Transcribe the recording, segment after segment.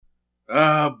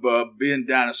But being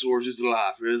dinosaurs is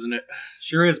life, isn't it?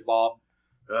 Sure is, Bob.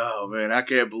 Oh, man, I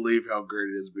can't believe how great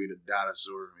it is being a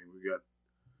dinosaur. I mean, we got...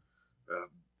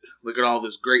 look at all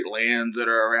this great lands that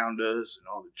are around us, and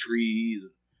all the trees,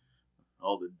 and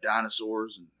all the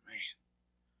dinosaurs, and man,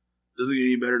 doesn't get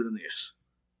any better than this.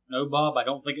 No, Bob, I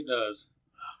don't think it does.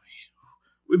 Oh, man.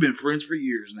 We've been friends for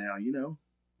years now, you know.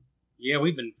 Yeah,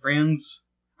 we've been friends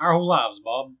our whole lives,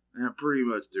 Bob. Yeah, pretty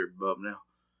much there, bub, now.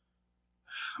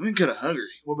 I'm getting kind of hungry.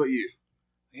 What about you?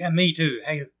 Yeah, me too.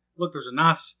 Hey, look, there's a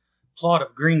nice plot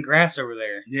of green grass over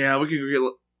there. Yeah, we can go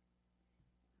get...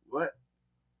 What?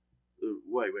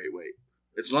 Wait.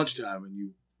 It's lunchtime and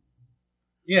you...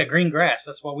 Yeah, green grass.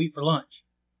 That's what we eat for lunch.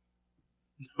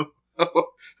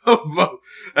 Oh,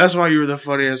 that's why you were the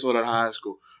funniest one in high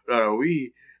school. No,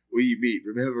 we eat meat.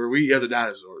 Remember, we eat other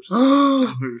dinosaurs. What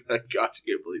I got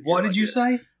you, can't believe did you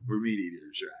say? We're meat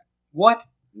eaters, right? What?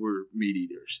 We're meat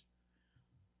eaters.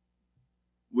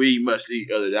 We must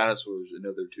eat other dinosaurs in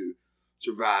order to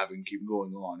survive and keep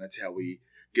going on. That's how we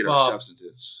get our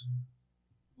substance.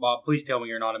 Bob, please tell me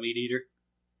you're not a meat eater.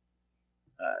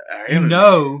 I You am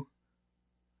know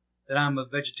that I'm a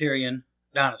vegetarian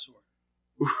dinosaur.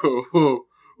 Whoa,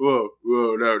 no,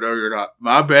 you're not.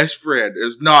 My best friend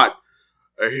is not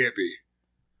a hippie.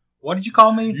 What did you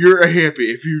call me? You're a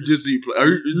hippie if you just eat...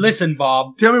 Listen,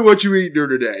 Bob. Tell me what you eat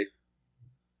during the day.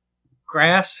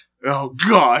 Grass. Oh,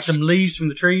 gosh. Some leaves from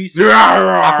the trees.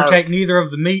 I protect neither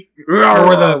of the meat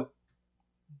or the...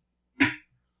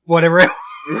 whatever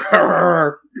else.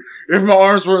 If my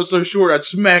arms weren't so short, I'd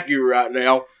smack you right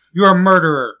now. You're a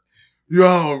murderer.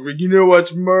 Oh, you know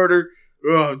what's murder?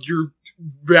 Oh, your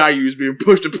values being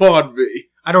pushed upon me.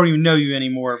 I don't even know you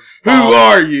anymore, Bob. Who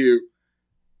are you?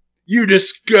 You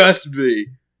disgust me.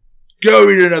 Go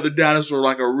eat another dinosaur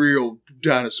like a real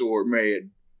dinosaur,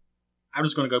 man. I'm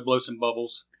just going to go blow some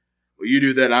bubbles. Well, you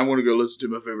do that, I'm going to go listen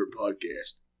to my favorite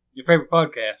podcast. Your favorite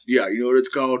podcast? Yeah, you know what it's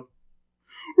called?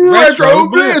 Retro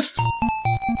Bliss!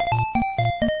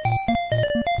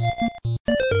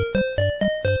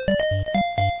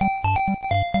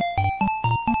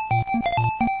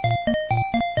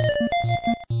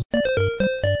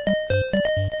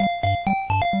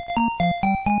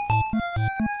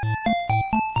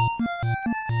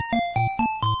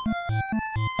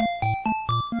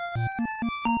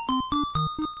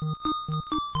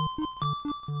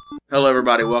 Hello,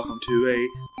 everybody. Welcome to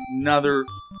another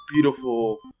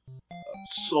beautiful,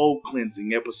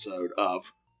 soul-cleansing episode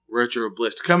of Retro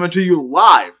Bliss, coming to you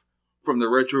live from the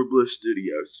Retro Bliss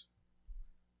Studios.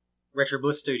 Retro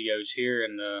Bliss Studios here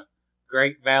in the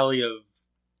Great Valley of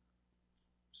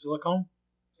Silicon?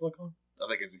 I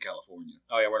think it's in California.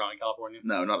 Oh, yeah, we're not in California.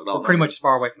 No, not at all. We're pretty much as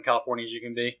far away from California as you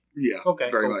can be. Yeah, okay,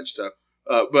 very cool. much so.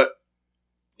 But,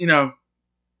 you know,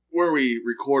 where we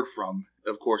record from,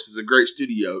 of course, is a great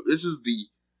studio. This is the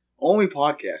only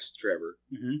podcast, Trevor,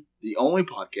 the only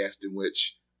podcast in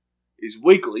which is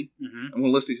weekly. I'm going to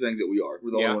list these things that we are.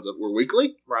 We're the only ones that we're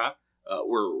weekly. Right.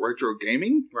 We're retro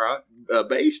gaming. Right.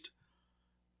 Based.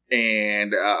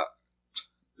 And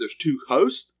there's two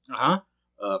hosts.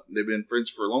 They've been friends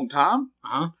for a long time.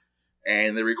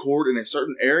 And they record in a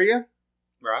certain area.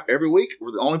 Right. Every week.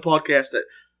 We're the only podcast that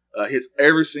hits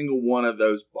every single one of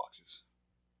those boxes.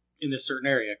 In this certain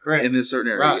area, correct? In this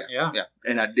certain area, right, yeah.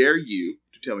 And I dare you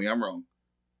to tell me I'm wrong.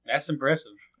 That's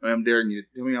impressive. I'm daring you to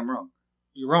tell me I'm wrong.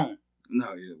 You're wrong. No,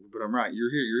 but I'm right.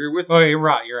 You're here with me. Oh, you're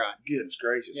right. Goodness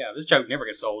gracious. Yeah, this joke never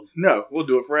gets old. No, we'll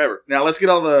do it forever. Now, let's just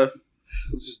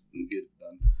get it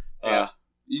done. Yeah.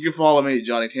 You can follow me,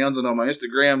 Johnny Townsend, on my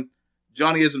Instagram,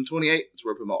 JohnnyIsm28. It's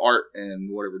where I put my art and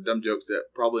whatever dumb jokes that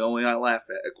probably only I laugh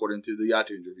at, according to the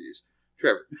iTunes reviews.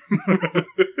 Trevor.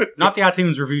 Not the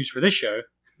iTunes reviews for this show.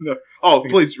 No. Oh,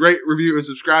 please rate, review, and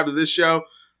subscribe to this show.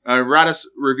 Write us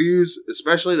reviews,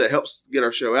 especially. That helps get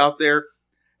our show out there.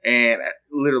 And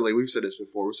literally, we've said this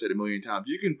before. We've said it a million times.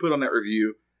 You can put on that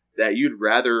review that you'd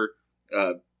rather,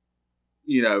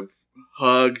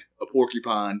 hug a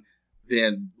porcupine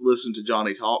than listen to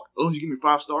Johnny talk. As long as you give me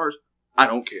 5 stars, I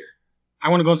don't care. I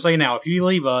want to go and say now, if you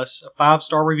leave us a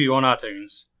 5-star review on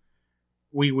iTunes,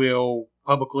 we will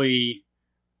publicly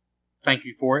thank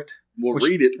you for it. We'll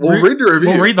read it. We'll read the review.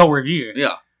 We'll read the whole review.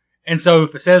 Yeah. And so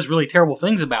if it says really terrible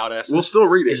things about us, we'll still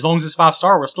read it. As long as it's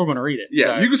 5-star, we're still going to read it. Yeah,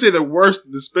 so. You can say the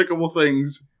worst, despicable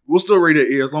things. We'll still read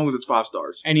it as long as it's 5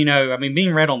 stars. And,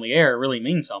 being read on the air really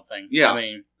means something. Yeah.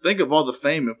 Think of all the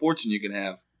fame and fortune you can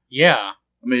have. Yeah.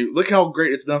 Look how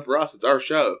great it's done for us. It's our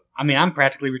show. I'm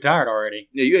practically retired already.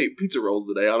 Yeah, you ate pizza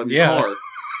rolls today out of your car.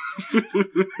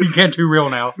 You can't too real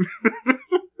now.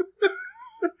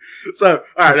 So,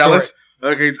 all right, now let's...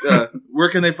 Okay,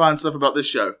 where can they find stuff about this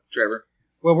show, Trevor?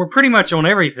 Well, we're pretty much on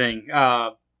everything.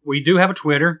 We do have a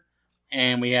Twitter,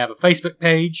 and we have a Facebook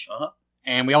page,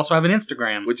 and we also have an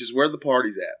Instagram. Which is where the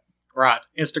party's at. Right.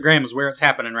 Instagram is where it's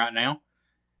happening right now.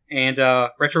 And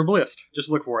Retro Bliss. Just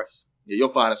look for us. Yeah,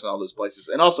 you'll find us in all those places.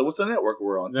 And also, what's the network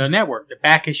we're on? The network. The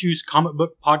Back Issues Comic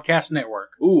Book Podcast Network.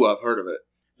 Ooh, I've heard of it.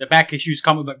 The Back Issues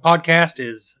Comic Book Podcast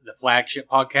is the flagship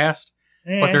podcast.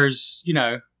 But there's,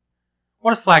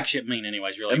 what does flagship mean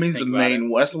anyways, really? It means the main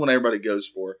one. That's the one everybody goes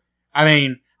for. I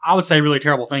mean, I would say really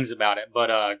terrible things about it,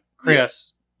 but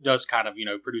Chris does kind of,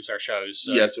 produce our shows.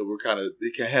 So. Yeah, so we're kind of,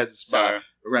 he has a spot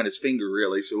around his finger,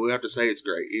 really, so we'll have to say it's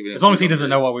great. Even as long as he doesn't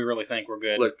know what we really think, we're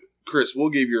good. Look, Chris, we'll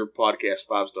give your podcast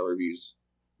 5-star reviews,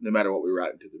 no matter what we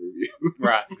write into the review.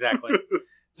 Right, exactly.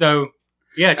 So,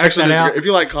 yeah, check that out. If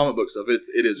you like comic book stuff,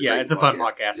 it is yeah, great it's a fun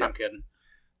podcast. Yeah. I'm kidding.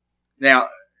 Now,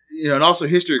 and also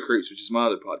History Creeps, which is my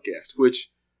other podcast, which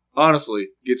honestly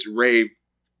gets rave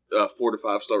 4 to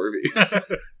 5 star reviews.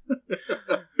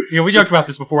 Yeah, we joked about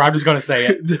this before. I'm just going to say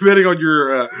it. Depending on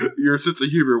your sense of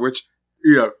humor, which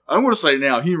I'm going to say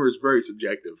now, humor is very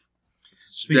subjective.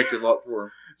 It's subjective up for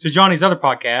him. So Johnny's other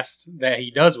podcast that he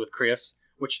does with Chris,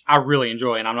 which I really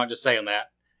enjoy, and I'm not just saying that,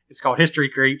 it's called History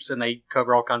Creeps, and they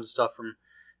cover all kinds of stuff from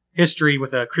history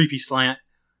with a creepy slant.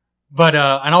 But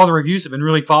and all the reviews have been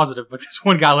really positive. But this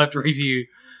one guy left a review.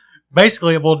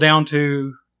 Basically, it boiled down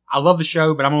to, I love the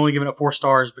show, but I'm only giving it 4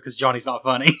 stars because Johnny's not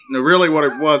funny. No, really what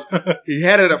it was, he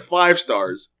had it at 5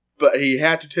 stars, but he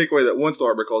had to take away that 1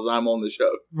 star because I'm on the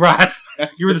show. Right.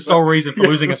 You were the sole reason for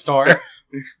losing a star.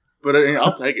 But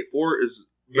I'll take it. 4 is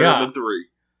better than 3.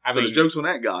 I mean, the joke's on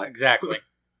that guy. Exactly.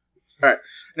 All right.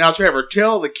 Now, Trevor,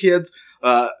 tell the kids,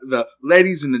 the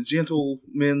ladies and the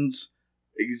gentlemen's,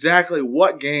 exactly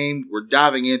what game we're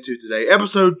diving into today.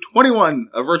 Episode 21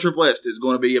 of Retro Bliss is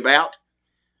going to be about...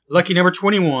 Lucky number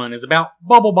 21 is about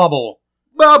Bubble Bubble.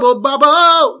 Bubble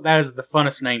Bubble! That is the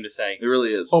funnest name to say. It really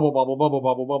is. Bubble Bubble Bubble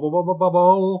Bubble Bubble Bubble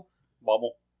Bubble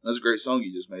Bubble. That's a great song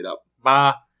you just made up.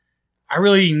 I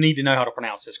really need to know how to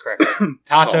pronounce this correctly.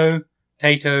 Tato.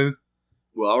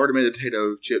 Well, I already made the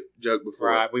Tato chip joke before.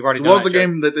 Right, we've already done that. What was the joke.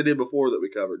 game that they did before that we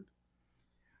covered?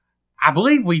 I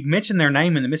believe we mentioned their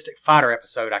name in the Mystic Fighter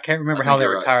episode. I can't remember how they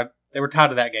were tied. They were tied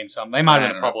to that game some. They might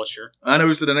have been a publisher. I know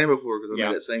we said the name before because I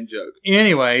made that same joke.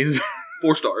 Anyways.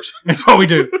 4 stars. That's what we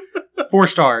do. 4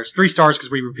 stars. 3 stars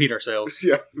because we repeat ourselves.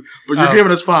 Yeah. But you're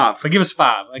giving us 5. But give us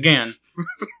 5. Again.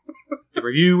 The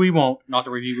review we want, not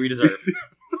the review we deserve.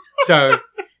 So,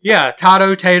 yeah.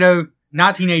 Tato,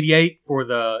 1988 for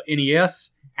the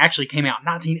NES. Actually came out in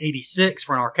 1986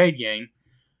 for an arcade game.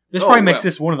 This probably makes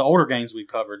this one of the older games we've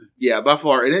covered. Yeah, by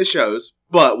far. And it shows.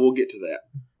 But we'll get to that.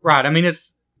 Right. I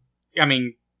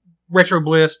mean, Retro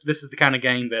Bliss, this is the kind of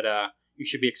game that you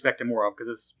should be expecting more of because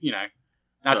it's,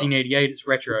 1988, it's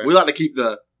retro. We like to keep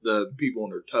the people on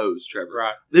their toes, Trevor.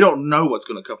 Right. They don't know what's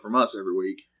going to come from us every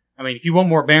week. I mean, if you want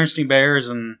more Berenstain Bears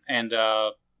and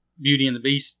Beauty and the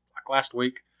Beast like last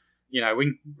week, we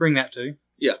can bring that too.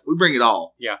 Yeah, we bring it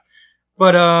all. Yeah.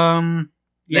 But,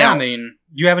 now, I mean,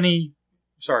 do you have any...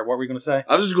 Sorry, what were you going to say?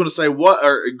 I was just going to say,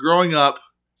 growing up,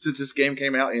 since this game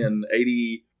came out in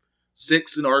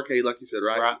 86 in arcade, like you said,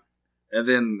 right? Right. And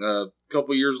then a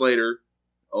couple years later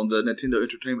on the Nintendo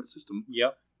Entertainment System.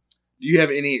 Yep. Do you have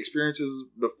any experiences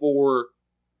before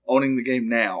owning the game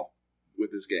now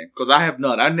with this game? Because I have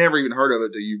none. I never even heard of it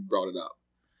until you brought it up.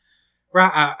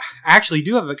 Right. I actually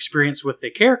do have experience with the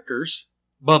characters,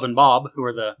 Bub and Bob, who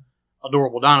are the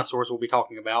adorable dinosaurs we'll be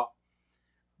talking about,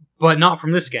 but not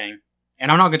from this game. And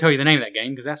I'm not going to tell you the name of that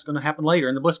game because that's going to happen later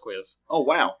in the Bliss Quiz. Oh,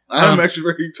 wow. I'm actually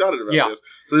very excited about this.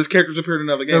 So these characters appeared in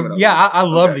another game. So, I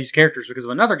love these characters because of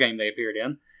another game they appeared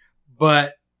in.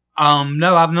 But,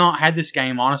 no, I've not had this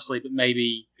game, honestly, but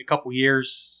maybe a couple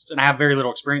years, and I have very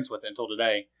little experience with it until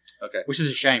today. Okay. Which is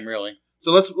a shame, really.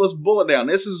 So let's bullet down.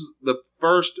 This is the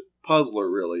first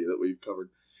puzzler, really, that we've covered.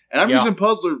 And I'm using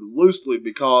puzzler loosely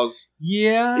because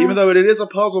even though it is a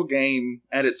puzzle game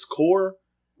at its core...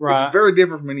 Right. It's very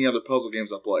different from any other puzzle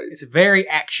games I played. It's a very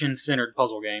action-centered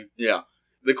puzzle game. Yeah.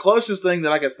 The closest thing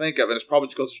that I could think of, and it's probably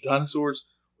because there's dinosaurs,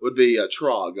 would be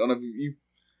Trog. I don't know if you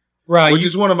which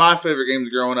is one of my favorite games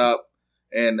growing up.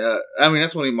 And,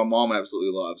 that's one my mom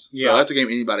absolutely loves. So that's a game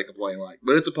anybody can play and like.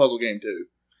 But it's a puzzle game, too.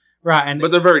 Right.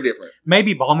 But they're very different.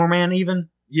 Maybe Bomberman, even.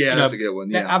 Yeah, that's a good one,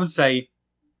 yeah. I would say,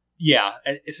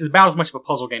 it's about as much of a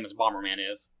puzzle game as Bomberman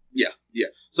is. Yeah.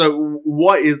 So,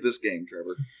 what is this game,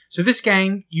 Trevor? So, this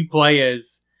game you play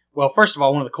as, well, first of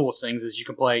all, one of the coolest things is you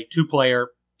can play 2-player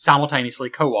simultaneously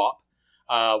co-op.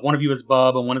 One of you is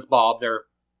Bub and one is Bob. They're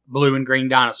blue and green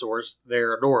dinosaurs.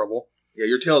 They're adorable. Yeah,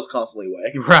 your tail's constantly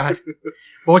wagging. Right.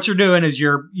 But what you're doing is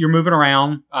you're moving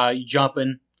around, you're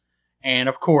jumping, and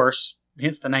of course,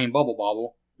 hence the name Bubble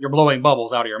Bobble. You're blowing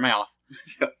bubbles out of your mouth.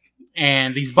 Yes.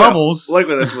 And these bubbles... Yeah,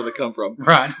 likely that's where they come from.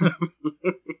 Right.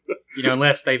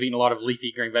 Unless they've eaten a lot of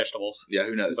leafy green vegetables. Yeah,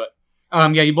 who knows?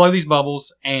 But, you blow these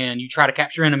bubbles, and you try to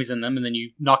capture enemies in them, and then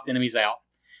you knock the enemies out.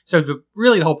 So the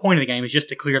whole point of the game is just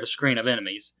to clear the screen of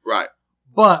enemies. Right.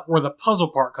 But where the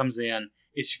puzzle part comes in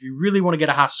is if you really want to get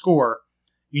a high score,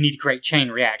 you need to create chain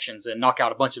reactions and knock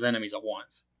out a bunch of enemies at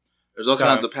once. There's all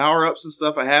kinds of power-ups and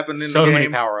stuff that happen in the game. So many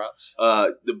power-ups.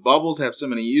 The bubbles have so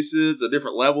many uses. The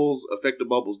different levels affect the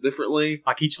bubbles differently.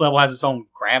 Like each level has its own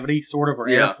gravity, sort of, or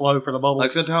airflow for the bubbles.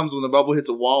 Like sometimes when the bubble hits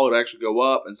a wall, it'll actually go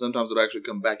up, and sometimes it'll actually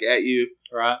come back at you.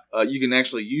 Right. You can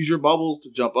actually use your bubbles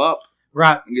to jump up.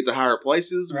 Right. And get to higher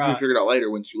places, which we figured out later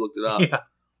once you looked it up. Yeah.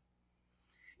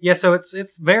 Yeah, so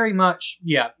it's very much,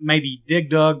 maybe Dig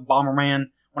Dug, Bomberman.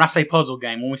 When I say puzzle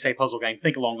game, when we say puzzle game,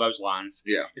 think along those lines.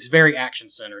 Yeah. It's very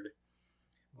action-centered.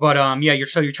 But, you're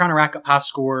trying to rack up high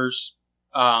scores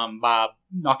by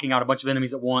knocking out a bunch of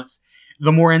enemies at once.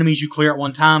 The more enemies you clear at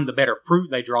one time, the better fruit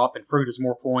they drop, and fruit is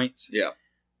more points. Yeah.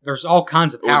 There's all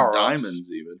kinds of power-ups. Or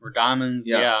diamonds, even. Or diamonds,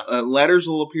 yeah. Letters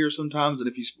will appear sometimes,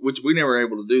 and which we never were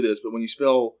able to do this, but when you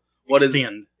spell...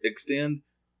 Extend?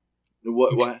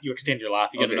 What? You extend your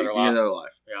life. You get another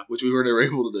life. Yeah. Which we were never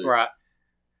able to do. Right.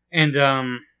 And,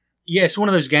 it's one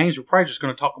of those games we're probably just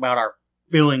going to talk about our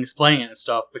feelings playing it and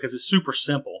stuff because it's super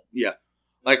simple. Yeah.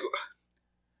 Like,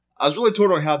 I was really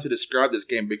torn on how to describe this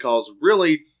game because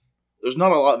really, there's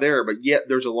not a lot there, but yet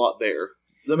there's a lot there.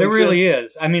 Does that make sense? It really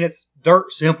is. I mean, it's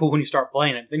dirt simple when you start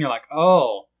playing it. Then you're like,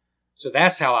 oh, so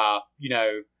that's how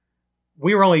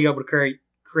we were only able to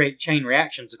create chain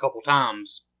reactions a couple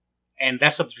times, and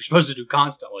that's something you're supposed to do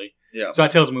constantly. Yeah. So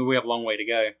that tells me we have a long way to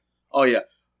go. Oh, yeah.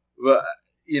 But,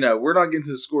 we're not getting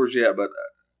to the scores yet, but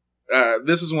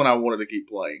this is one I wanted to keep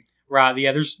playing. Right,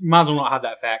 yeah, might as well not hide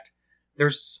that fact.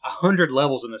 There's 100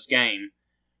 levels in this game,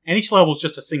 and each level is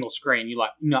just a single screen. You're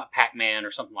not Pac-Man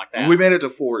or something like that. We made it to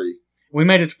 40. We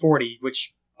made it to 40,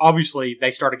 which obviously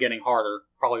they started getting harder,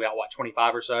 probably about,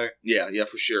 25 or so? Yeah,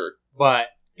 for sure. But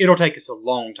it'll take us a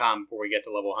long time before we get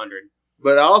to level 100.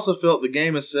 But I also felt the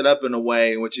game is set up in a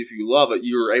way in which if you love it,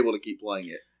 you're able to keep playing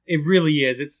it. It really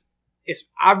is.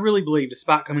 I really believe,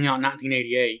 despite coming out in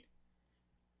 1988,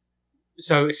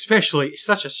 so especially, it's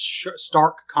such a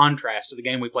stark contrast to the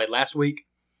game we played last week,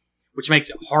 which makes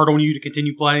it hard on you to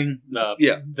continue playing the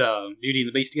Beauty and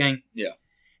the Beast game. Yeah.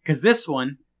 Because this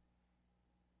one,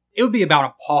 it would be about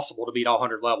impossible to beat all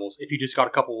 100 levels if you just got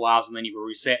a couple of lives and then you were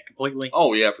reset completely.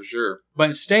 Oh, yeah, for sure. But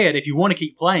instead, if you want to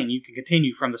keep playing, you can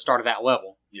continue from the start of that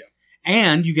level. Yeah.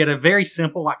 And you get a very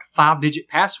simple, 5-digit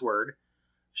password.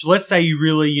 So let's say you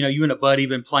really, you and a buddy have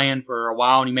been playing for a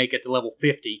while and you make it to level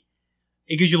 50.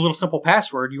 It gives you a little simple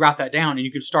password. You write that down and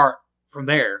you can start from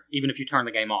there, even if you turn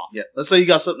the game off. Yeah. Let's say you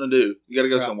got something to do. You got to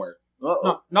go somewhere.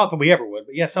 Not that we ever would,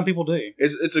 but yeah, some people do.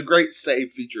 It's a great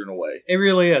save feature in a way. It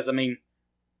really is. I mean,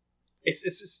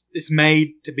 it's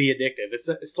made to be addictive.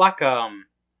 It's like and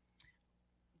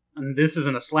this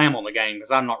isn't a slam on the game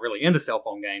because I'm not really into cell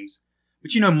phone games,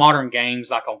 but modern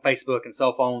games like on Facebook and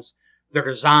cell phones, they're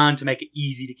designed to make it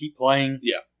easy to keep playing.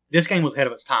 Yeah. This game was ahead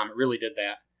of its time. It really did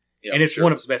that. Yeah, and it's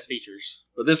one of its best features.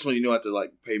 But this one, you don't have to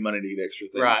pay money to get extra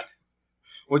things. Right.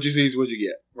 What you see is what you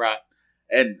get. Right.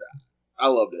 And I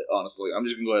loved it, honestly. I'm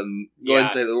just going to go ahead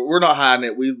and say that we're not hiding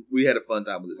it. We had a fun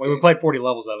time with this game. We played 40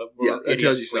 levels of it. That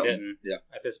tells you something.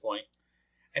 At this point.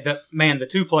 And the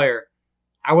two-player,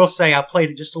 I will say I played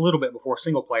it just a little bit before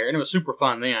single-player, and it was super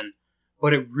fun then,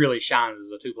 but it really shines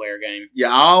as a two-player game.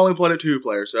 Yeah, I only played a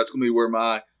two-player, so that's going to be where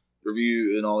my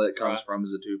review and all that comes from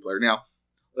as a two-player. Now,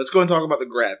 let's go and talk about the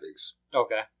graphics.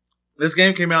 Okay. This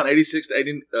game came out in 86 to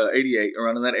 88,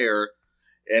 around in that era,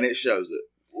 and it shows it.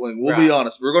 We'll be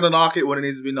honest. We're going to knock it when it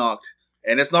needs to be knocked.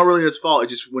 And it's not really its fault.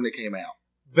 It's just when it came out.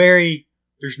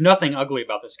 There's nothing ugly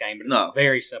about this game, but it's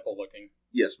very simple looking.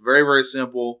 Yes, very, very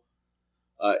simple.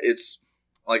 It's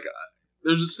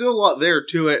there's still a lot there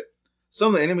to it.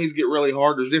 Some of the enemies get really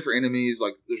hard. There's different enemies.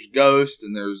 There's ghosts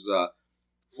and there's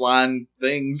flying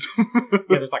things.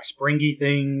 There's springy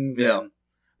things. Yeah.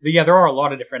 But there are a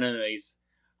lot of different enemies.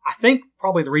 I think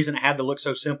probably the reason it had to look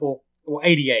so simple,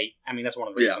 88, I mean, that's one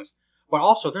of the reasons. But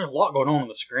also, there's a lot going on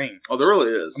the screen. Oh, there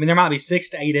really is. I mean, there might be 6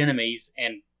 to 8 enemies,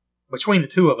 and between the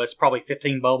two of us, probably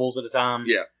 15 bubbles at a time.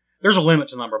 Yeah. There's a limit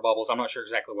to the number of bubbles. I'm not sure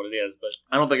exactly what it is, but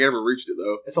I don't think I ever reached it,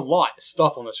 though. It's a lot of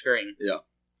stuff on the screen. Yeah.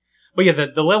 But yeah,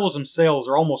 the levels themselves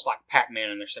are almost like Pac-Man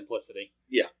in their simplicity.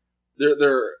 Yeah.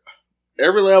 They're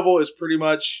every level is pretty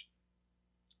much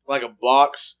like a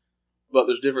box, but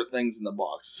there's different things in the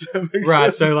box.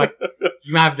 Right, so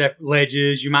you might have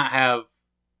ledges, you might have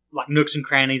nooks and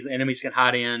crannies the enemies can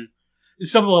hide in.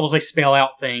 some of the levels they spell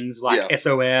out things like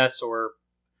SOS, or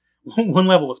one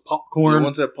level was popcorn. Yeah,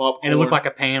 one said popcorn. And it looked like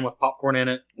a pan with popcorn in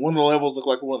it. One of the levels looked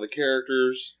like one of the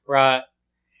characters. Right.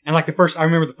 And like I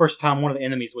remember the first time one of the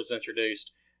enemies was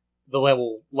introduced, the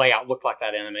level layout looked like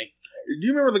that enemy. Do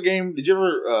you remember the game? Did you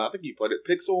ever? I think you played it.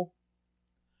 Pixel.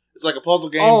 It's like a puzzle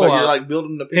game, but you're like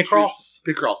building the pictures.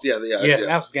 Picross. Yeah,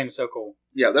 that game is so cool.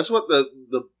 Yeah, that's what the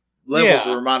levels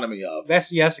reminded me of.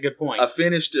 That's a good point. I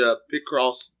finished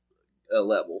Picross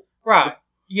level. Right.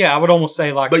 Yeah, I would almost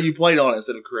say like. But you played on it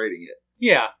instead of creating it.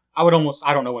 Yeah, I would almost.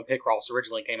 I don't know when Picross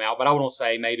originally came out, but I would almost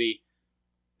say maybe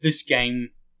this game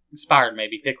inspired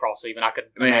maybe Picross even. I could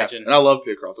imagine. And I love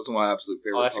Picross. That's one of my absolute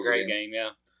favorite. Oh, that's a great game.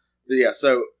 Yeah. But yeah.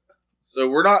 So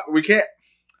we can't.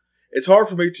 It's hard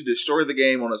for me to destroy the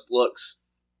game on its looks,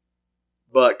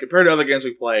 but compared to other games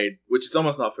we played, which is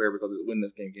almost not fair because it's when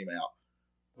this game came out,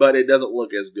 but it doesn't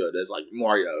look as good as like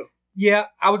Mario. Yeah,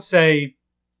 I would say.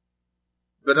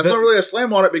 But that's not really a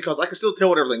slam on it because I can still tell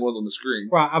what everything was on the screen.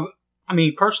 Right. I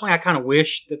mean, personally, I kind of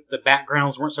wish that the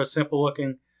backgrounds weren't so simple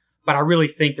looking, but I really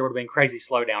think there would have been crazy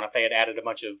slowdown if they had added a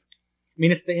bunch of. I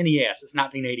mean, it's the NES. It's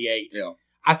 1988. Yeah.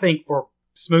 I think for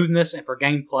smoothness and for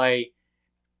gameplay,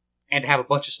 and to have a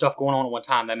bunch of stuff going on at one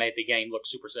time, that made the game look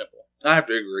super simple. I have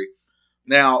to agree.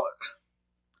 Now,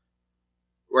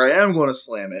 where I am going to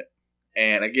slam it,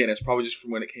 and again, it's probably just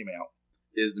from when it came out,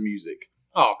 is the music.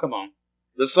 Oh, come on.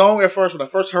 The song at first, when I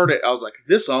first heard it, I was like,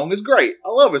 this song is great. I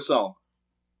love this song.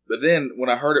 But then, when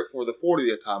I heard it for the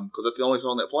 40th time, because that's the only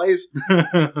song that plays,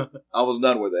 I was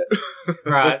done with it.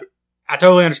 Right. I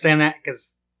totally understand that,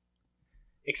 because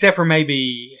except for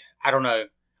maybe, I don't know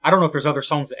if there's other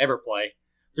songs that ever play.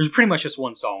 There's pretty much just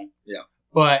one song. Yeah.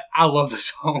 But I love the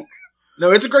song.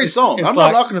 No, it's a great song. I'm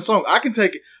not knocking the song. I can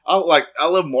take it. I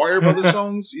love Mario Brothers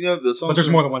songs. You know, the songs. But there's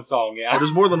more than one song, yeah.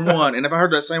 There's more than one. And if I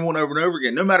heard that same one over and over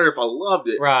again, no matter if I loved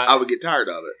it, right. I would get tired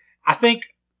of it. I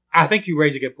think you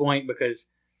raise a good point because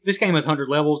this game has 100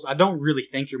 levels. I don't really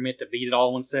think you're meant to beat it all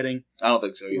in one sitting. I don't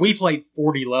think so either. We played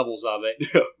 40 levels of it.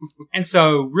 And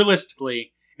so,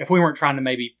 realistically, if we weren't trying to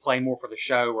maybe play more for the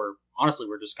show, or honestly,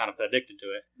 we're just kind of addicted to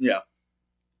it. Yeah.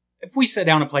 If we sat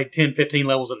down and played 10, 15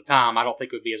 levels at a time, I don't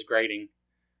think it would be as grating.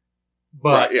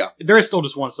 But there is still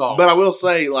just one song. But I will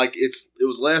say, like, it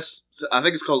was less. I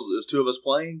think it's because there's two of us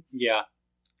playing. Yeah.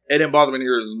 It didn't bother me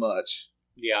near as much.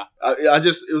 Yeah.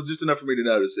 It was just enough for me to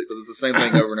notice it because it's the same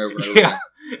thing over and over and over again.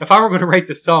 If I were going to rate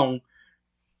the song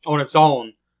on its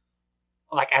own,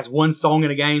 like as one song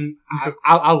in a game,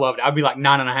 I loved it. I'd be like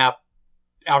 9.5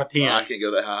 out of 10. I can't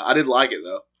go that high. I did like it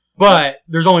though. But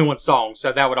there's only one song,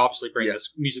 so that would obviously bring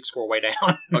this music score way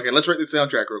down. Okay, let's rate the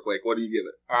soundtrack real quick. What do you give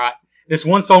it? All right. This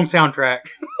one song soundtrack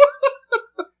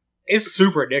is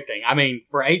super addicting. I mean,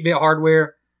 for 8-bit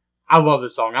hardware, I love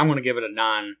this song. I'm going to give it a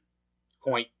 9.5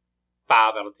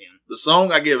 out of 10. The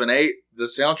song I give an 8. The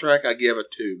soundtrack I give a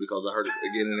 2 because I heard it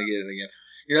again and again and again.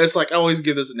 You know, it's like I always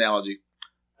give this analogy.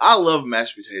 I love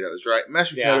mashed potatoes, right?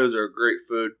 Mashed potatoes are a great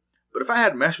food. But if I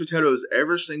had mashed potatoes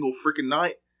every single freaking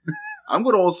night, I'm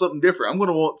going to want something different. I'm going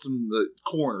to want some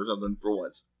corn or something for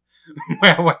once.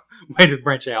 Way to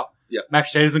branch out. Yeah.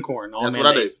 Mashed potatoes and corn. That's what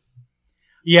I do.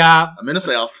 Yeah. I'm in the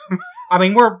South. I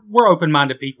mean, we're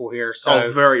open-minded people here. So,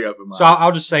 very open-minded. So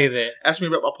I'll just say that. Ask me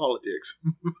about my politics.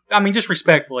 I mean, just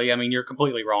respectfully, I mean, you're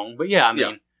completely wrong. But yeah, I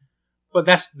mean, but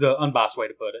that's the unbiased way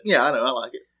to put it. Yeah, I know. I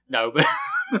like it. No, but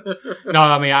no,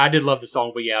 I mean, I did love the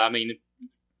song. But yeah, I mean,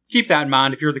 keep that in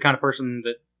mind if you're the kind of person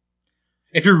that,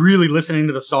 if you're really listening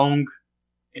to the song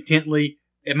intently,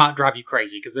 it might drive you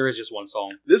crazy because there is just one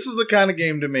song. This is the kind of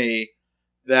game to me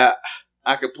that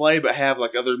I could play but have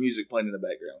like other music playing in the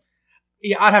background.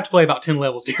 Yeah, I'd have to play about 10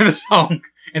 levels to hear the song.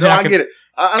 And I get it.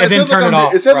 And it sounds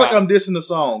like I'm dissing the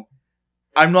song.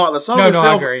 I'm not. The song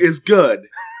itself is good.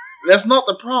 That's not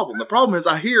the problem. The problem is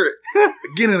I hear it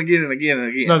again and again and again and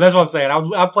again. No, that's what I'm saying.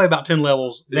 I'd play about 10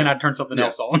 levels, then I'd turn something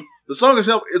else on. The song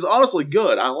itself is honestly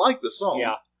good. I like the song.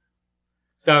 Yeah.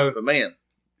 So, but man.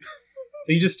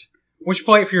 So you just, once you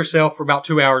play it for yourself for about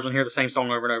 2 hours and hear the same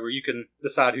song over and over, you can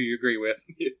decide who you agree with.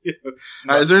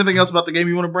 All right, is there anything else about the game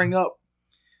you want to bring up?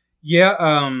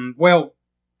 Yeah, well,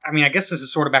 I mean, I guess this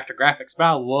is sort of back to graphics, but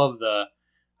I love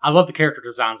the character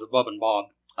designs of Bub and Bob.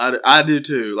 I do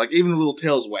too. Like, even the little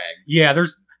tails wag. Yeah,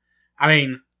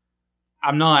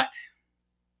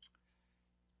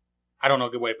 I don't know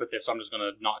a good way to put this, so I'm just going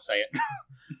to not say it.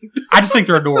 I just think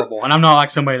they're adorable, and I'm not like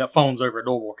somebody that phones over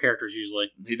adorable characters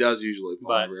usually. He does usually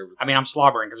phone over everything. I mean, I'm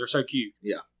slobbering because they're so cute.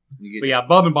 Yeah. But yeah,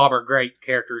 Bub and Bob are great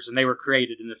characters, and they were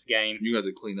created in this game. You got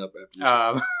to clean up after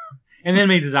yourself. And the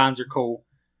enemy designs are cool.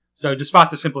 So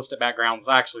despite the simplistic backgrounds,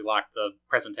 I actually like the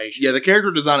presentation. Yeah, the character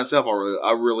design itself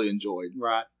I really enjoyed.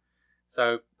 Right.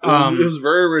 So, It was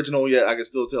very original, yet I could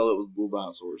still tell it was little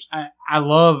dinosaurs. I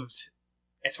loved,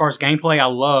 as far as gameplay, I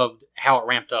loved how it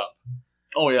ramped up.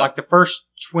 Oh, yeah. Like the first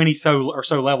 20 or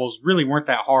so levels really weren't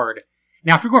that hard.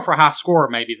 Now, if you're going for a high score,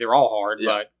 maybe they're all hard,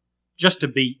 but just to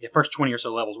beat, the first 20 or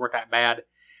so levels weren't that bad.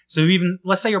 So even,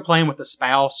 let's say you're playing with a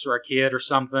spouse or a kid or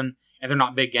something, and they're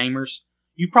not big gamers,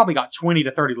 you probably got 20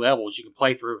 to 30 levels you can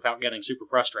play through without getting super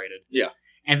frustrated. Yeah.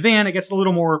 And then it gets a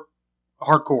little more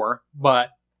hardcore, but,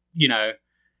 you know,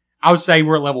 I would say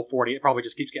we're at level 40. It probably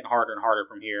just keeps getting harder and harder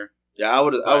from here. Yeah,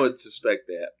 I would suspect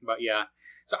that. But yeah.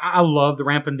 So I love the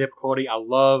rampant difficulty. I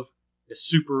love the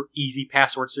super easy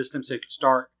password system so you can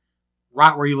start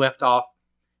right where you left off.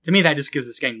 To me, that just gives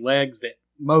this game legs that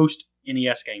most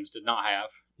NES games did not have.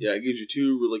 Yeah, it gives you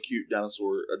two really cute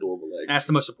dinosaur adorable legs. And that's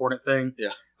the most important thing.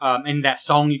 Yeah. And that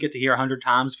song you get to hear 100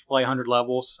 times if you play 100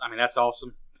 levels. I mean, that's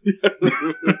awesome.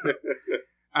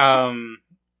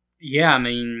 Yeah, I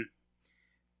mean...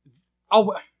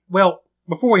 Oh, well,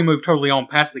 before we move totally on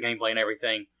past the gameplay and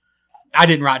everything, I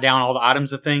didn't write down all the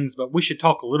items of things, but we should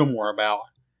talk a little more about,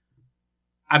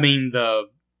 I mean, the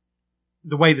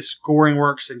way the scoring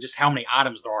works and just how many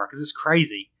items there are, because it's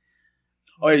crazy.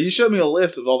 Oh, yeah, you showed me a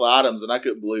list of all the items, and I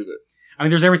couldn't believe it. I mean,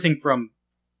 there's everything from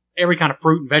every kind of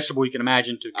fruit and vegetable you can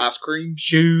imagine to ice cream,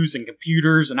 shoes, and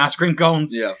computers, and ice cream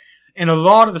cones. Yeah. And a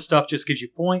lot of the stuff just gives you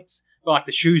points, but like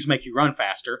the shoes make you run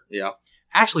faster. Yeah.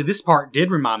 Actually, this part did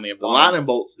remind me of the lightning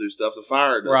bolts do stuff, the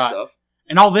fire does stuff.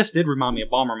 And all this did remind me of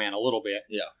Bomberman a little bit.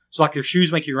 Yeah. So like their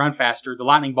shoes make you run faster, the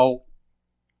lightning bolt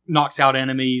knocks out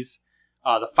enemies,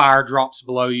 the fire drops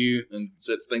below you. And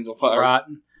sets things on fire. Right.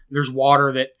 There's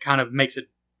water that kind of makes a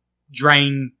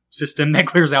drain system that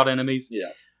clears out enemies.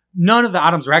 Yeah. None of the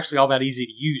items are actually all that easy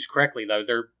to use correctly, though.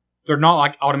 They're not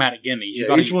like automatic gimmies.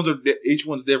 Yeah, each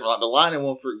one's different. Like the lightning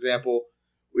one, for example,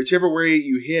 whichever way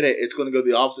you hit it, it's going to go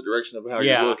the opposite direction of how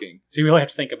you're looking. So you really have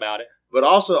to think about it. But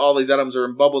also, all these items are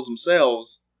in bubbles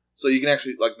themselves, so you can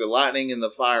actually, like the lightning and the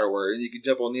fire, and you can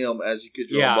jump on them as you could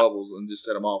your own bubbles and just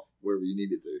set them off wherever you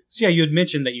needed to. So yeah, you had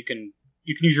mentioned that you can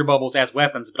use your bubbles as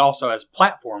weapons, but also as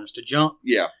platforms to jump.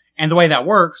 Yeah. And the way that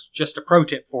works, just a pro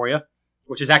tip for you,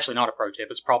 which is actually not a pro tip.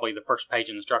 It's probably the first page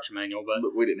in the instruction manual,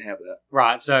 but we didn't have that.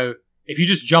 Right. So if you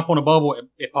just jump on a bubble,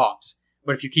 it pops.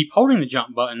 But if you keep holding the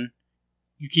jump button,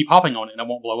 you keep hopping on it and it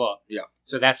won't blow up. Yeah.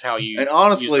 So that's how you. And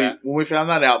honestly, when we found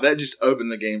that out, that just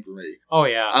opened the game for me. Oh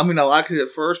yeah. I mean, I liked it at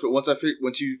first, but once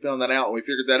you found that out and we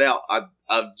figured that out, I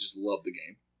just loved the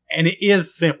game. And it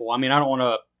is simple. I mean, I don't want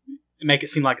to make it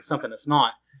seem like it's something that's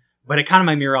not, but it kind of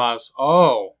made me realize,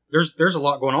 there's a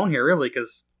lot going on here, really,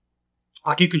 because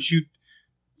like you can shoot,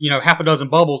 half a dozen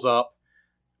bubbles up,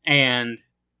 and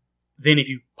then if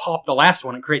you pop the last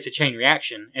one, it creates a chain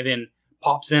reaction, and then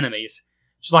pops enemies.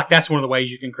 Just like that's one of the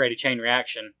ways you can create a chain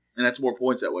reaction. And that's more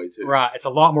points that way, too. Right. It's a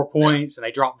lot more points, and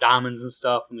they drop diamonds and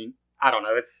stuff. I mean, I don't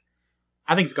know.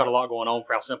 I think it's got a lot going on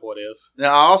for how simple it is.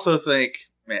 Now, I also think,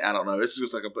 I don't know. This is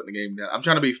just like I'm putting the game down. I'm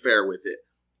trying to be fair with it.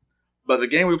 But the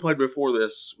game we played before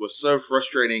this was so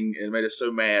frustrating and made us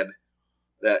so mad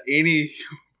that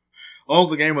almost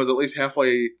the game was at least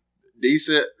halfway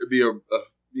decent. It'd be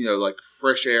like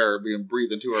fresh air being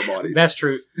breathed into our bodies. That's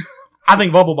true. I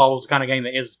think Bubble Bobble is the kind of game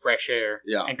that is fresh air.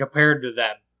 Yeah. And compared to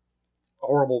that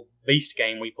horrible Beast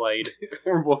game we played,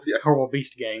 horrible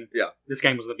Beast game. Yeah. This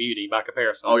game was the beauty by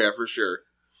comparison. Oh yeah, for sure.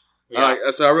 Yeah. All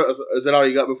right, so is that all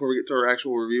you got before we get to our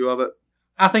actual review of it?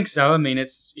 I think so. I mean,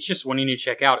 it's just one you need to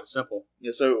check out. It's simple.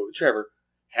 Yeah. So Trevor,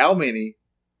 how many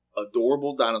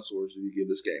adorable dinosaurs do you give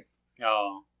this game?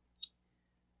 Oh.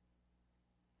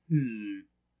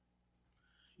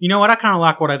 You know what? I kind of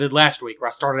like what I did last week, where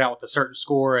I started out with a certain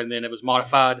score and then it was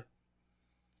modified.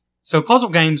 So puzzle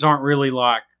games aren't really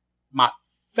like my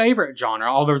favorite genre,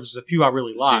 although there's a few I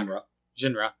really like.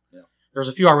 Genre. Yeah. There's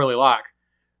a few I really like.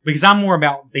 Because I'm more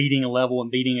about beating a level and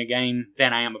beating a game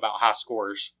than I am about high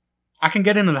scores. I can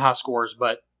get into the high scores,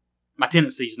 but my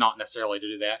tendency is not necessarily to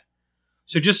do that.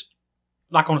 So just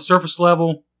like on a surface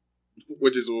level.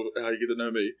 Which is how you get to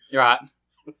know me. Right.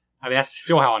 I mean, that's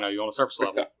still how I know you on a surface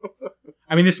level.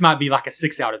 I mean, this might be like a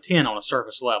 6 out of 10 on a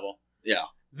surface level. Yeah.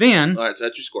 Then... All right, so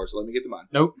that's your score, so let me get to mine.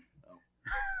 Nope. Oh.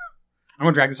 I'm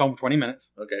going to drag this on for 20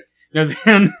 minutes. Okay. Now,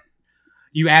 then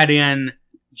you add in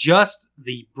just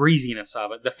the breeziness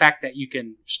of it. The fact that you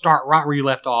can start right where you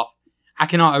left off. I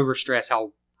cannot overstress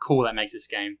how cool that makes this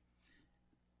game.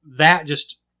 That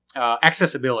just...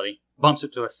 accessibility bumps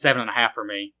it to a 7.5 for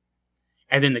me.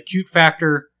 And then the cute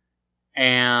factor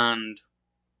and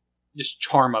just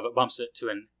charm of it bumps it to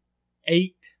an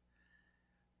 8.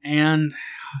 And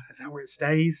is that where it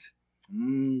stays?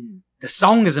 The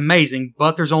song is amazing,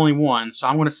 but there's only one, so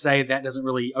I'm going to say that doesn't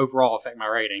really overall affect my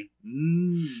rating.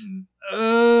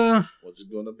 What's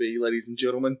it going to be, ladies and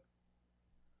gentlemen?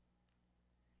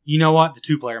 You know what? The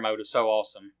 2-player mode is so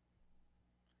awesome.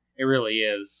 It really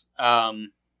is.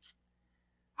 I'm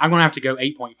going to have to go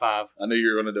 8.5. I knew you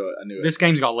were going to do it. I knew it. This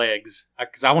game's got legs,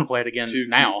 because I want to play it again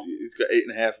now. It's got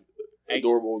 8.5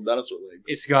 adorable dinosaur legs.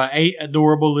 It's got 8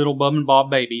 adorable little Bub and Bob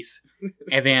babies,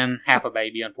 and then half a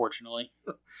baby, unfortunately.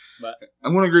 But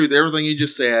I'm going to agree with everything you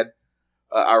just said.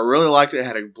 I really liked it. I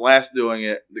had a blast doing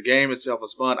it. The game itself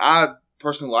was fun. I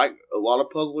personally like a lot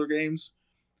of puzzler games.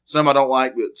 Some I don't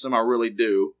like, but some I really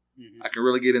do. I can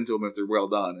really get into them if they're well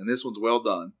done. And this one's well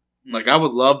done. Like, I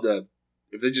would love to,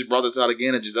 if they just brought this out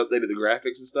again and just updated the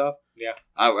graphics and stuff,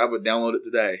 I would download it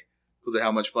today because of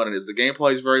how much fun it is. The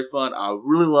gameplay is very fun. I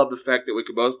really love the fact that we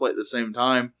could both play at the same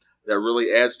time. That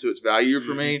really adds to its value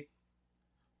for me.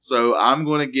 So I'm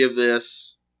going to give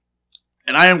this,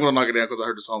 and I am going to knock it down because I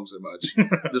heard the song so much,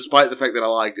 despite the fact that I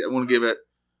liked it. I'm going to give it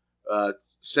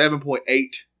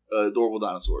 7.8 adorable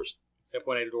dinosaurs.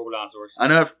 7.8 adorable dinosaurs. I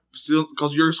know,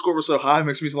 because your score was so high, it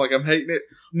makes me sound like I'm hating it.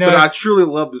 No. But I truly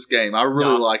love this game. I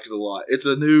really liked it a lot. It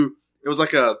was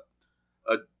like a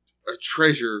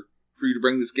treasure for you to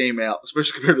bring this game out,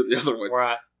 especially compared to the other one.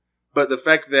 Right. But the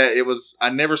fact that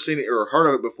I'd never seen it or heard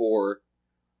of it before,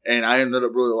 and I ended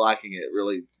up really liking it,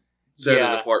 really set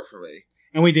it apart for me.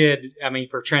 And we did,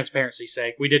 for transparency's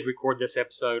sake, we did record this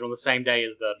episode on the same day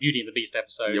as the Beauty and the Beast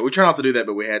episode. Yeah, we try not to do that,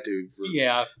 but we had to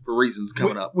for reasons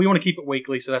coming up. We want to keep it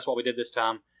weekly, so that's what we did this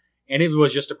time. And it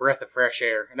was just a breath of fresh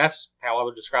air. And that's how I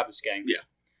would describe this game. Yeah.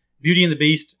 Beauty and the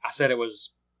Beast, I said it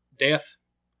was death.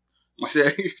 You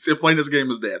said playing this game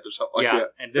was death or something like that.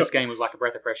 Yeah, and this game was like a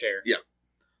breath of fresh air. Yeah.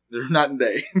 They're night and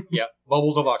day. Yeah,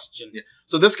 bubbles of oxygen. Yeah.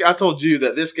 So I told you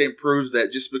that this game proves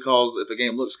that just because if a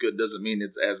game looks good doesn't mean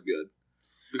it's as good.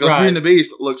 Because Beauty and the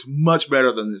Beast looks much better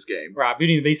than this game. Right,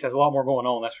 Beauty and the Beast has a lot more going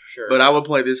on, that's for sure. But I would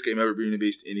play this game over Beauty and the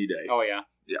Beast any day. Oh, yeah.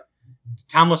 Yeah.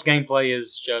 Timeless gameplay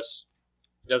is just,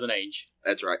 doesn't age.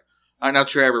 That's right. All right, now,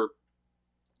 Trevor,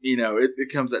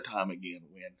 it comes that time again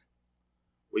when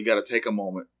we got to take a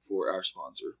moment for our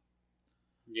sponsor.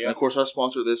 Yeah. And, of course, our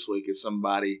sponsor this week is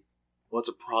it's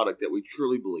a product that we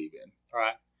truly believe in.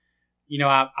 Right.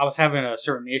 I was having a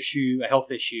certain issue, a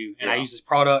health issue, and I used this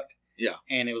product. Yeah.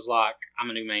 And it was like, I'm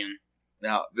a new man.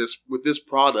 Now, with this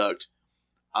product,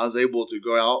 I was able to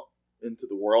go out into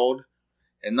the world,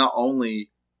 and not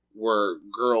only were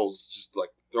girls just like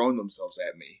throwing themselves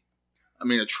at me,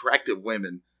 attractive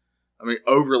women,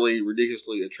 overly,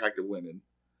 ridiculously attractive women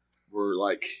were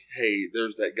like, hey,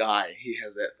 there's that guy. He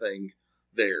has that thing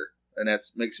there. And that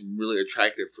makes him really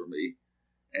attractive for me.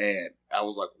 And I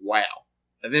was like, wow.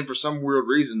 And then for some weird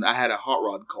reason, I had a hot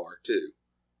rod car, too.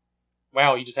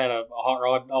 Wow, you just had a hot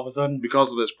rod all of a sudden?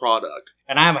 Because of this product.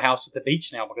 And I have a house at the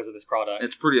beach now because of this product.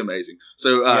 It's pretty amazing.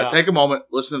 So take a moment,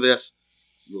 listen to this.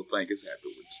 You'll thank us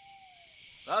afterwards.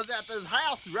 I was at this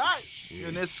house, right? Yeah.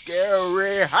 In this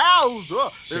scary house.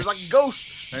 There's like a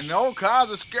ghost and all kinds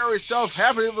of scary stuff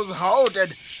happened. It was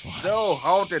haunted. Wow. So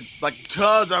haunted. Like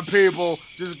tons of people.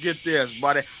 Just get this,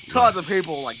 buddy. Tons of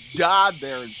people like died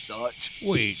there and such.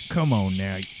 Wait, come on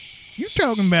now. You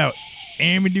talking about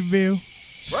Amityville?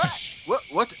 Right.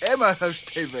 What's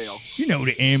Amityville? You know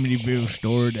the Amityville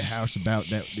story, the house about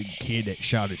the kid that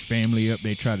shot his family up.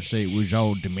 They tried to say it was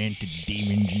all demented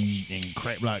demons and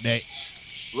crap like that.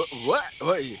 What?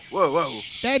 Whoa.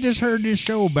 I just heard this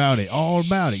show about it, all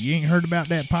about it. You ain't heard about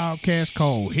that podcast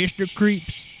called History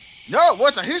Creeps? No,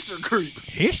 what's a history creep?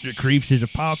 History Creeps is a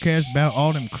podcast about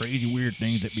all them crazy, weird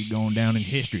things that be going down in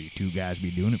history. Two guys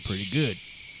be doing it pretty good.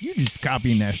 You just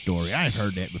copying that story. I've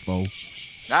heard that before.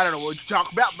 I don't know what you're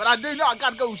talking about, but I do know I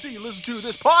got to go see and listen to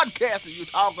this podcast that you're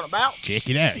talking about. Check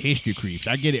it out, History Creeps.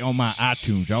 I get it on my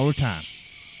iTunes all the time.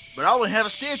 But I only have a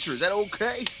Stitcher. Is that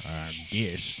okay? I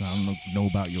guess. I don't know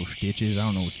about your stitches. I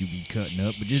don't know what you be cutting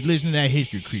up, but just listen to that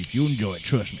History Creeps. You'll enjoy it.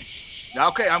 Trust me.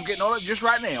 Okay, I'm getting on it just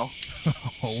right now.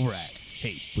 All right.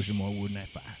 Hey, put some more wood in that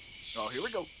fire. Oh, here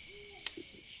we go.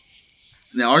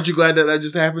 Now, aren't you glad that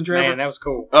just happened, Trevor? Man, that was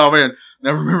cool. Oh, man.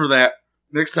 Now, remember that.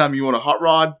 Next time you want a hot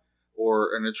rod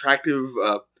or an attractive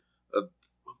a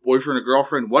boyfriend or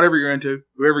girlfriend, whatever you're into,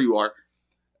 whoever you are,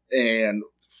 and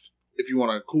if you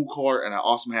want a cool car and an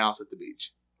awesome house at the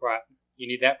beach. Right. You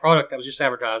need that product that was just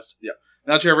advertised. Yeah.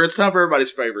 Now, Trevor, it's time for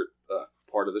everybody's favorite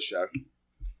part of the show.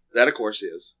 That, of course,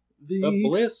 is the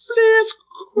Bliss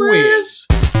Quiz.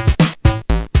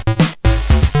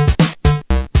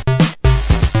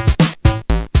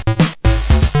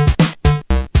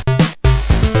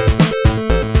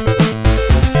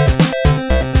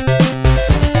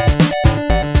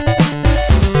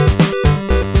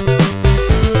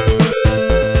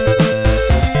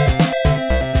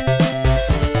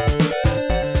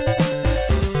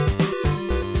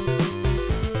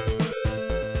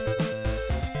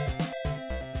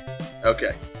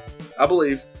 Okay. I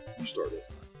believe you start this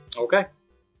time. Okay.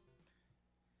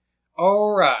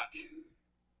 All right.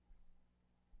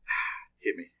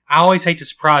 Hit me. I always hate to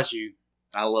surprise you,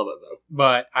 I love it, though.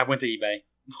 but I went to eBay.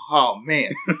 Oh,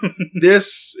 man.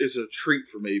 This is a treat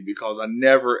for me because I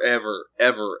never, ever,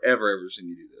 ever, ever, ever seen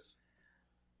you do this.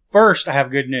 First, I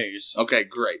have good news. Okay,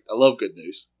 great. I love good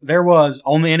news. There was,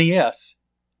 on the NES,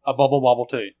 a Bubble Bobble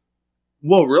 2.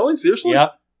 Whoa, really? Seriously?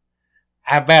 Yep.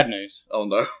 I have bad news. Oh,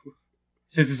 no.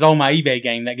 Since it's on my eBay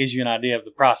game, that gives you an idea of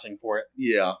the pricing for it.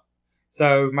 Yeah.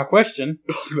 So, my question,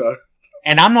 Oh, no.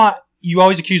 and I'm not, you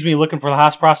always accuse me of looking for the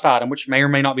highest priced item, which may or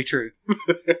may not be true.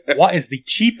 What is the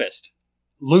cheapest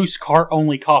loose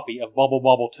cart-only copy of Bubble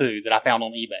Bobble 2 that I found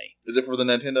on eBay? Is it for the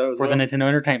Nintendo as For well? the Nintendo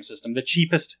Entertainment System. The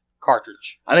cheapest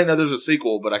cartridge. I didn't know there was a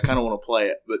sequel, but I kind of want to play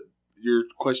it. But your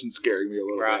question's scaring me a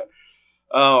little Right. bit.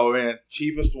 Oh, man.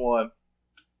 Cheapest one.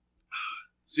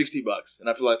 $60. And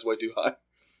I feel like that's way too high.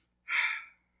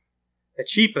 The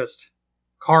cheapest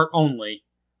cart-only,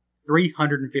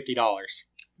 $350.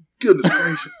 Goodness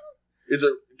gracious. Is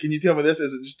it? Can you tell me this?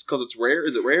 Is it just because it's rare?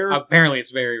 Is it rare? Apparently,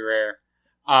 it's very rare.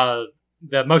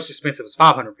 The most expensive was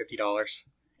 $550, and Goodness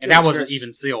that wasn't gracious.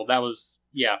 even sealed. That was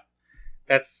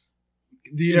that's.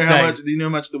 Do you know insane. how much? Do you know how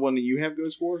much the one that you have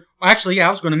goes for? Actually, yeah,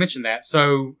 I was going to mention that.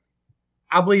 So,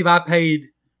 I believe I paid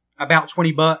about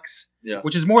 $20, Yeah.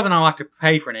 which is more than I like to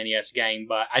pay for an NES game.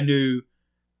 But I knew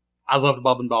I loved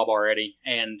Bob and Bob already,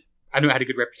 and I knew it had a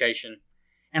good reputation.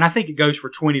 And I think it goes for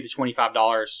 $20 to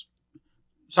 $25.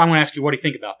 So I'm going to ask you, what do you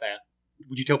think about that?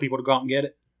 Would you tell people to go out and get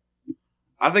it?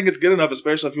 I think it's good enough,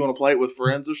 especially if you want to play it with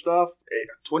friends or stuff.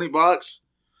 $20.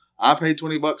 I paid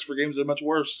 $20 for games that are much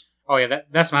worse. Oh yeah,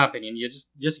 that's my opinion. You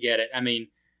just get it. I mean,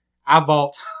 I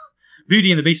bought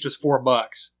Beauty and the Beast was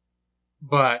 $4,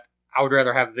 but I would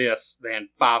rather have this than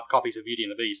 5 copies of Beauty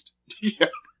and the Beast Yeah.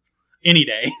 any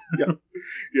day.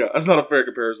 Yeah, that's not a fair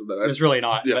comparison, though. It's really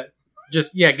not. Yeah. But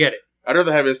just get it. I'd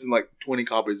rather have this than like 20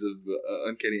 copies of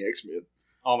Uncanny X-Men.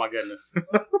 Oh my goodness.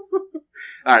 All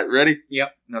right, ready?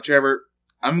 Yep. Now, Trevor,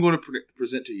 I'm going to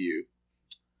present to you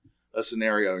a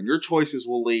scenario, and your choices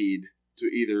will lead to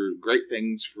either great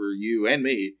things for you and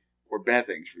me or bad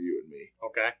things for you and me.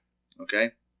 Okay.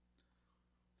 Okay?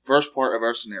 First part of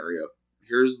our scenario.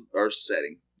 Here's our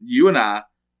setting. You and I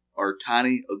are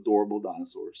tiny, adorable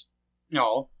dinosaurs,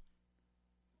 No.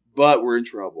 but we're in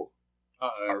trouble.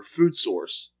 Uh-oh. Our food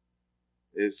source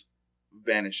is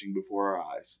vanishing before our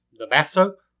eyes. The bath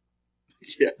soap?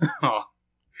 Yes. Oh.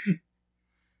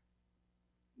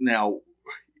 Now,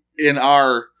 in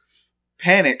our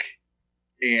panic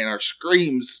and our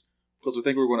screams because we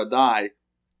think we're going to die,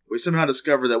 we somehow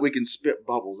discover that we can spit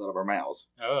bubbles out of our mouths.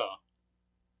 Oh.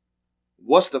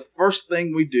 What's the first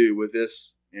thing we do with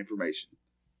this information?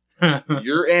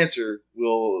 Your answer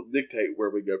will dictate where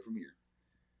we go from here.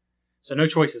 So no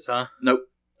choices, huh? Nope.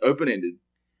 Open-ended.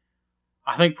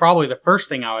 I think probably the first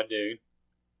thing I would do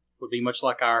would be much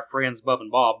like our friends Bub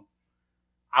and Bob.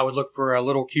 I would look for a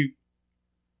little cute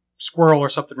squirrel or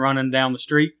something running down the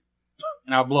street,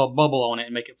 and I would blow a bubble on it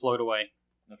and make it float away.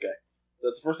 Okay. So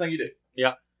that's the first thing you do.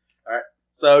 Yeah. All right.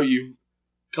 So you've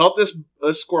caught this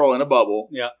squirrel in a bubble.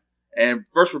 Yeah. And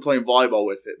first we're playing volleyball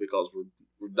with it because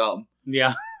we're dumb.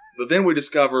 Yeah. But then we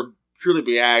discover purely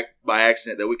by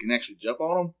accident that we can actually jump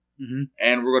on them. Mm-hmm.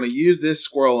 And we're going to use this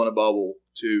squirrel in a bubble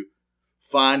to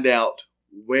find out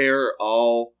where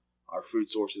all our food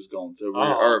source has gone. So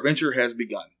our adventure has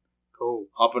begun. Cool.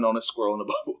 Hopping on a squirrel in a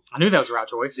bubble. I knew that was the right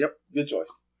choice. Yep. Good choice.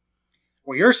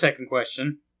 Well, your second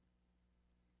question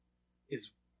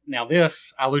is, now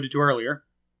this I alluded to earlier.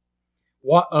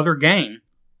 What other game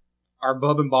are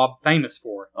Bub and Bob famous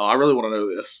for? Oh, I really want to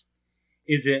know this.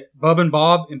 Is it Bub and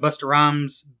Bob and Busta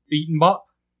Rhymes Beat 'em Bop?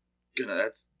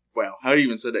 That's wow. How you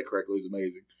even said that correctly is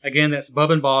amazing. Again, that's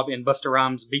Bub and Bob and Busta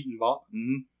Rhymes Beat 'em Bop.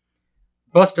 Mm-hmm.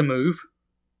 Bust-a-Move,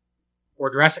 or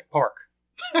Jurassic Park.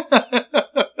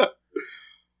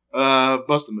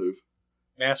 Bust-a-Move.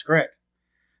 That's correct.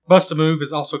 Bust-a-Move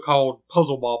is also called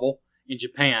Puzzle Bobble in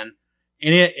Japan,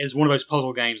 and it is one of those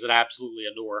puzzle games that I absolutely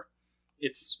adore.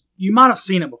 You might have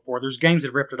seen it before. There's games that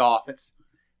have ripped it off.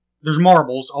 There's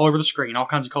marbles all over the screen, all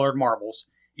kinds of colored marbles,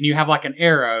 and you have like an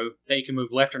arrow that you can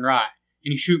move left and right,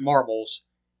 and you shoot marbles,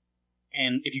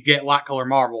 and if you get light colored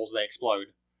marbles, they explode.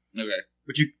 Okay.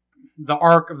 But the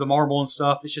arc of the marble and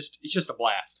stuff, it's just a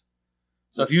blast.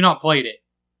 So if you've not played it,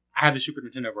 I have the Super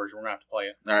Nintendo version. We're gonna have to play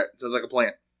it. All right. Sounds like a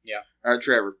plan. Yeah. All right,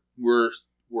 Trevor. We're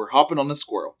hopping on this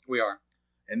squirrel We are.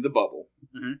 in the bubble.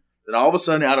 Mhm. Then all of a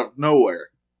sudden, out of nowhere,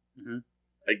 Mhm.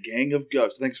 a gang of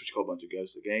ghosts. I think it's what you call a bunch of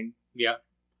ghosts. A gang Yeah.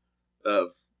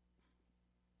 of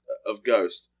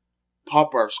ghosts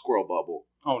pop our squirrel bubble,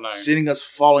 Oh no. sending us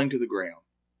falling to the ground.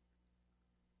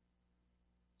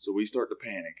 So we start to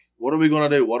panic. What are we going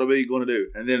to do? What are we going to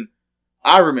do? And then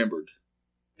I remembered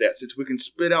that since we can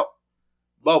spit out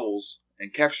bubbles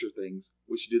and capture things,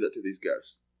 we should do that to these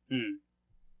ghosts.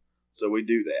 So we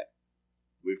do that.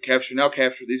 We've now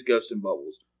captured these ghosts and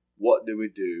bubbles. What do we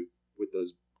do with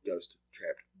those ghost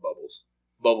trapped bubbles?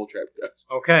 Bubble trapped ghosts.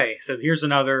 Okay, so here's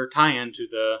another tie-in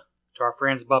to our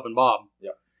friends Bub and Bob.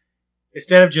 Yep.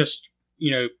 Instead of just,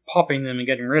 popping them and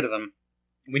getting rid of them,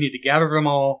 we need to gather them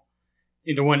all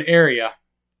into one area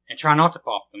and try not to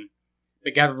pop them,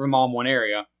 but gather them all in one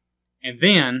area. And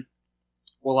then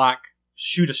we'll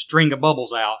shoot a string of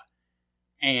bubbles out,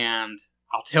 and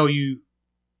I'll tell you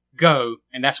go,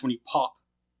 and that's when you pop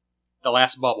the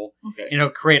last bubble. Okay. And it'll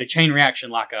create a chain reaction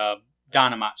like a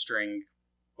dynamite string.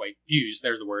 Wait, fuse,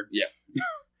 there's the word. Yeah.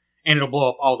 And it'll blow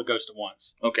up all the ghosts at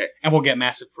once. Okay. And we'll get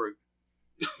massive fruit.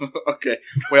 Okay.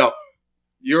 Well,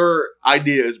 your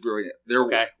idea is brilliant. There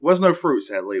Okay. was no fruit,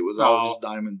 sadly. It was all just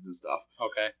diamonds and stuff.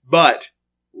 Okay. But,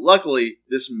 luckily,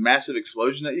 this massive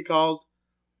explosion that you caused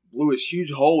blew this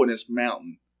huge hole in this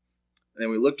mountain. And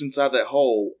then we looked inside that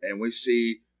hole, and we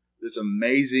see this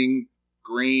amazing,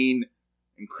 green,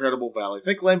 incredible valley.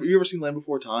 You ever seen Land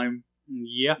Before Time?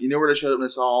 Yeah. You know where they showed up and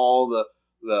they saw all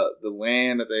the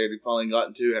land that they had finally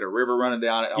gotten to, had a river running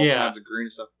down it, all kinds of green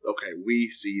and stuff. Okay, we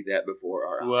see that before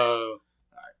our eyes. Whoa. All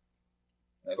right.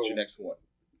 That's Cool. your next one.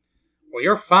 Well,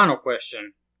 your final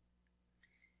question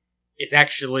is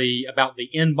actually about the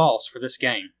end boss for this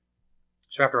game.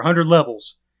 So after 100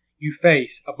 levels, you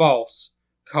face a boss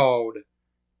called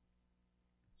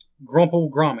Grumple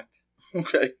Grommet.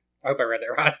 Okay. I hope I read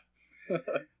that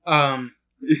right.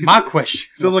 My question.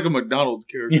 Sounds like a McDonald's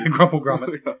character. Yeah, Grumple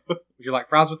Grommet. Would you like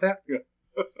fries with that?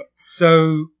 Yeah.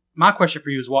 So, my question for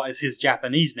you is, what is his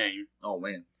Japanese name? Oh,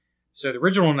 man. So, the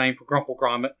original name for Grumple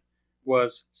Grommet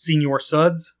was Senor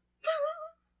Suds,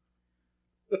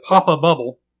 Papa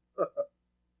Bubble,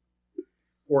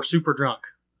 or Super Drunk.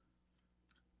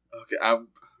 Okay,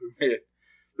 man,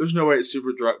 there's no way it's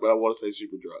Super Drunk, but I want to say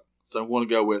Super Drunk. So I want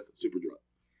to go with Super Drunk.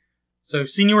 So,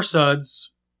 Senor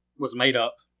Suds was made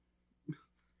up.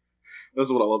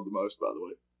 That's what I love the most, by the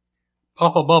way.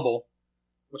 Papa Bubble,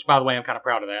 which, by the way, I'm kind of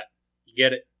proud of that. You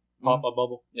get it? Papa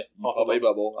Bubble? Yeah, Papa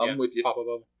Bubble. I'm with you. Papa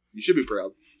Bubble. You should be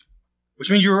proud. Which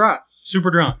means you were right.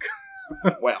 Super Drunk.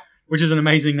 Wow. Which is an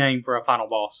amazing name for a final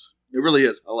boss. It really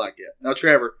is. I like it. Now,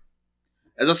 Trevor,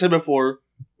 as I said before,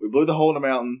 we blew the hole in the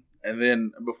mountain, and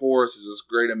then before us is this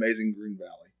great, amazing green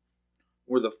valley.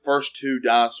 We're the first two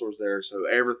dinosaurs there, so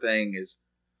everything is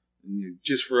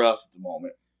just for us at the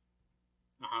moment.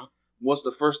 Uh-huh. What's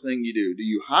the first thing you do? Do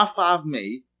you high-five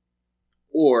me,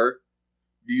 or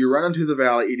do you run into the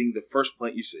valley eating the first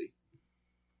plant you see?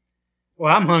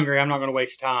 Well, I'm hungry. I'm not going to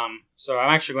waste time. So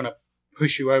I'm actually going to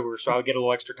push you over so I'll get a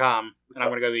little extra time. And I'm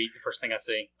going to go eat the first thing I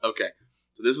see. Okay.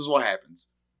 So this is what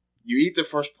happens. You eat the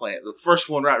first plant, the first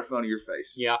one right in front of your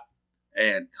face. Yeah.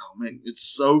 And, oh man, it's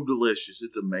so delicious.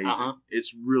 It's amazing. Uh-huh.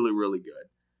 It's really, really good.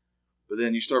 But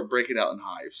then you start breaking out in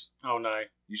hives. Oh, no.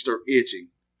 You start itching.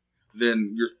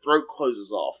 Then your throat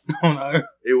closes off. Oh, no.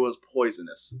 It was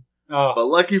poisonous. Oh. But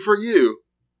lucky for you,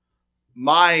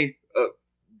 my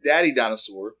daddy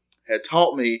dinosaur had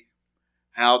taught me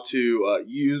how to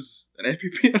use an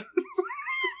EpiPen.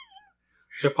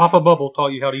 So Papa Bubble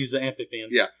taught you how to use the EpiPen.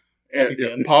 Yeah.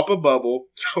 And Papa Bubble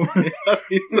taught me how to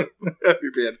use an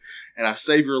EpiPen. And I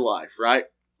saved your life, right?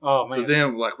 Oh, man. So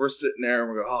then, we're sitting there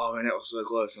and we go, oh, man, that was so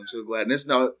close. I'm so glad.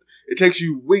 And it takes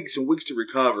you weeks and weeks to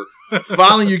recover.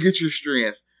 Finally, you get your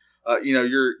strength.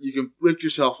 You can lift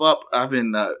yourself up. I've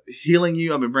been healing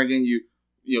you. I've been bringing you,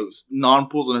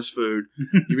 non-poisonous food.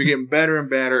 You've been getting better and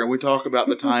better. And we talk about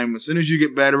the time. As soon as you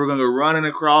get better, we're going to go running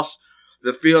across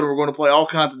the field and we're going to play all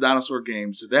kinds of dinosaur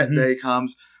games. So that day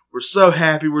comes. We're so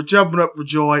happy. We're jumping up for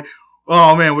joy.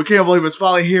 Oh, man, we can't believe it's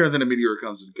finally here. And then a meteor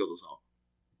comes and kills us all.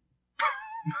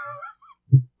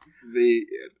 The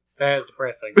end. That is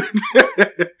depressing.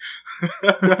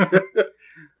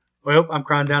 Well, I'm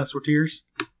crying dinosaur tears.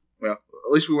 Well,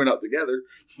 at least we went out together.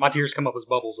 My tears come up as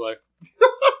bubbles, though.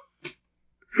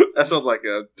 That sounds like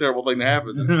a terrible thing to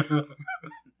happen.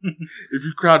 If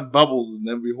you cried bubbles, then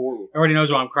that'd be horrible. Everybody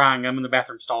knows why I'm crying. I'm in the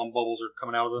bathroom stall and bubbles are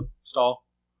coming out of the stall.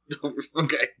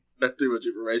 Okay, that's too much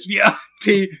information. Yeah.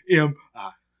 TMI.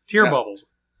 Tear Yeah. bubbles.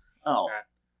 Oh. Right.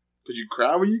 Could you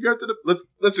cry when you go to the...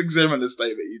 Let's examine this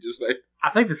statement you just made.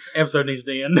 I think this episode needs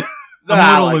to end. Nah,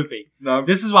 I'm a little loopy. No.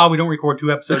 This is why we don't record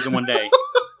 2 episodes in one day.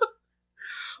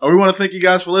 We want to thank you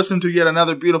guys for listening to yet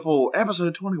another beautiful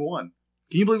episode 21.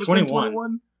 Can you believe it's been 21?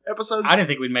 21 episodes? I didn't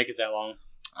think we'd make it that long.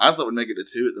 I thought we'd make it to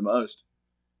 2 at the most.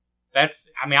 I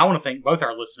want to thank both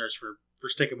our listeners for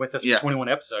sticking with us Yeah. for 21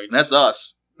 episodes. That's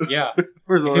us. Yeah.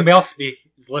 For If anybody else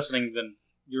is listening, then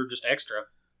you're just extra.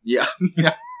 Yeah.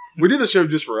 Yeah. We do the show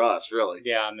just for us, really.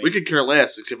 Yeah, I mean, We could care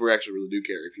less, except we actually really do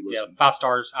care if you listen. 5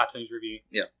 stars iTunes review.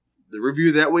 The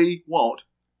review that we want.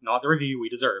 Not the review we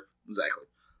deserve. Exactly.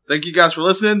 Thank you guys for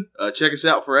listening. Check us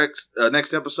out for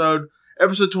next episode.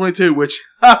 Episode 22, which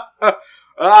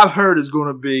I've heard is going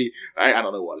to be... I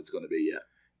don't know what it's going to be yet.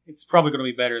 It's probably going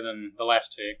to be better than the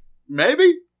last 2.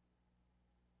 Maybe?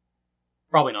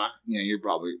 Probably not. Yeah, you're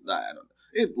probably... I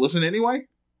don't know. Listen anyway.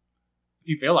 If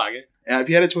you feel like it. And if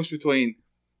you had a choice between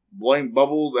blowing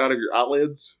bubbles out of your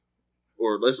eyelids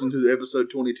or listen to the episode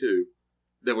 22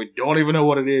 that we don't even know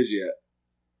what it is yet,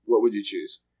 what would you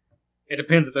choose? It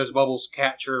depends if those bubbles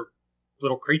capture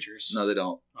little creatures. No, they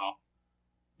don't. Oh.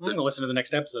 I'm going to listen to the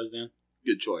next episode then.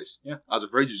 Good choice. Yeah. I was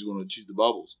afraid you were going to choose the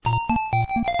bubbles.